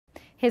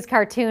His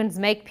cartoons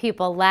make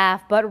people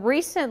laugh, but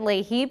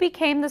recently he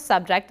became the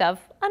subject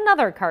of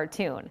another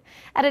cartoon.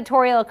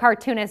 Editorial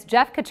cartoonist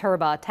Jeff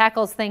Katurba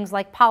tackles things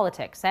like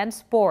politics and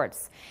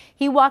sports.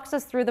 He walks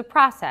us through the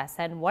process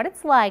and what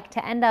it's like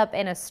to end up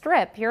in a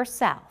strip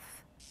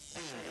yourself.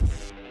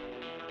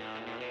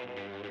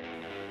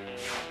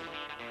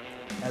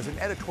 As an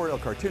editorial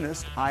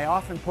cartoonist, I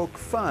often poke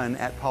fun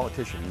at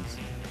politicians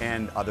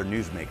and other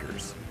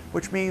newsmakers,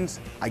 which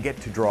means I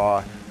get to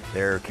draw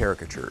their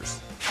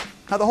caricatures.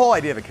 Now, the whole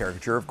idea of a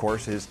caricature, of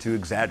course, is to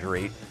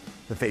exaggerate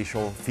the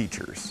facial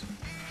features.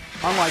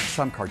 Unlike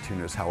some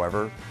cartoonists,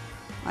 however,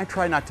 I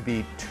try not to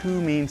be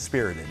too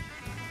mean-spirited.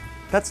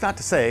 That's not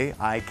to say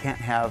I can't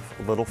have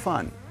a little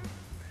fun.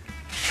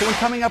 So when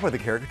coming up with a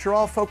caricature,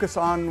 I'll focus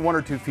on one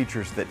or two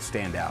features that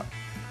stand out.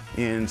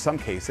 In some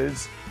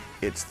cases,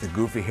 it's the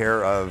goofy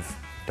hair of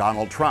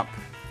Donald Trump,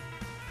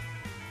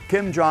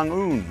 Kim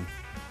Jong-un,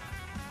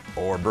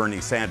 or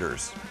Bernie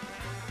Sanders.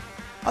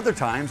 Other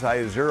times,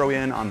 I zero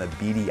in on the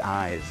beady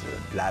eyes of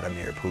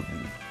Vladimir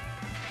Putin,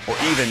 or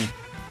even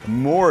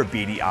more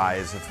beady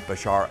eyes of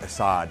Bashar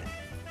Assad,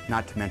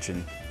 not to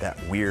mention that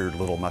weird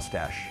little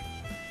mustache.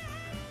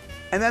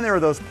 And then there are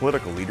those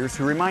political leaders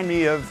who remind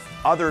me of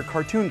other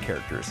cartoon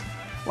characters,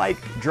 like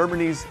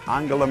Germany's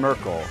Angela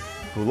Merkel,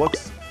 who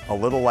looks a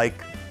little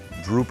like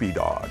Droopy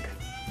Dog.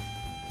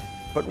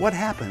 But what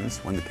happens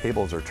when the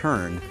tables are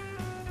turned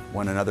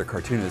when another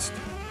cartoonist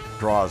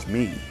draws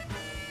me?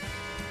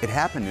 It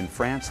happened in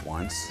France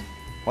once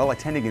while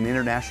attending an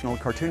international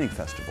cartooning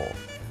festival.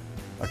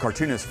 A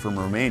cartoonist from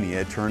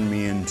Romania turned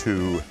me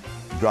into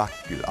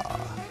Dracula.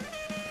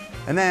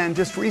 And then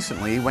just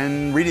recently,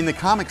 when reading the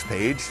comics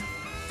page,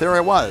 there I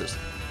was,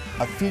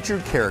 a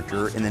featured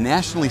character in the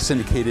nationally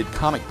syndicated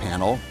comic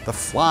panel, The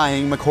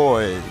Flying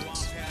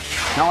McCoys.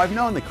 Now, I've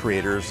known the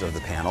creators of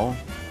the panel,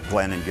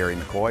 Glenn and Gary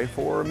McCoy,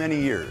 for many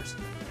years.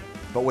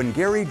 But when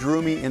Gary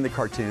drew me in the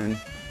cartoon,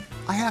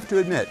 I have to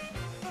admit,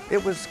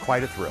 it was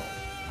quite a thrill.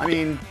 I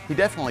mean, he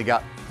definitely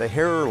got the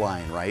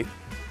hairline right,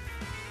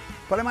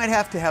 but I might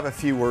have to have a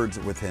few words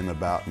with him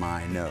about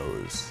my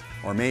nose.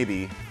 Or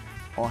maybe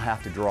I'll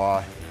have to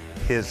draw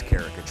his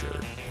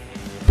caricature.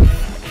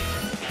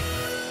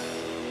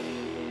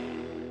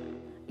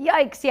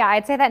 Yikes, yeah,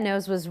 I'd say that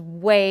nose was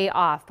way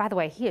off. By the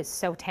way, he is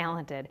so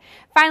talented.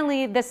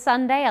 Finally, this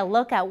Sunday, a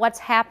look at what's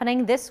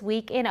happening this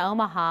week in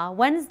Omaha.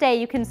 Wednesday,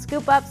 you can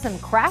scoop up some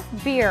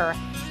craft beer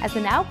as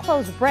the now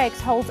closed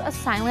Bricks holds a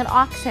silent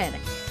auction.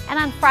 And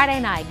on Friday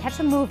night, catch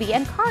a movie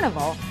and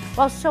carnival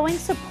while showing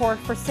support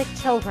for sick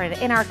children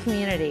in our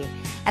community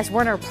as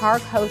Werner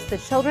Park hosts the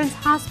Children's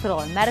Hospital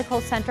and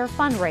Medical Center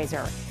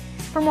fundraiser.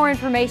 For more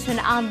information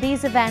on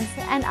these events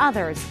and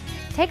others,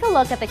 take a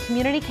look at the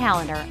community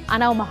calendar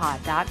on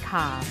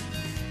omaha.com.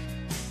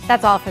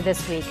 That's all for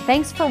this week.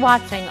 Thanks for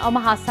watching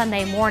Omaha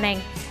Sunday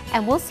Morning,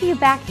 and we'll see you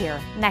back here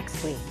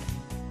next week.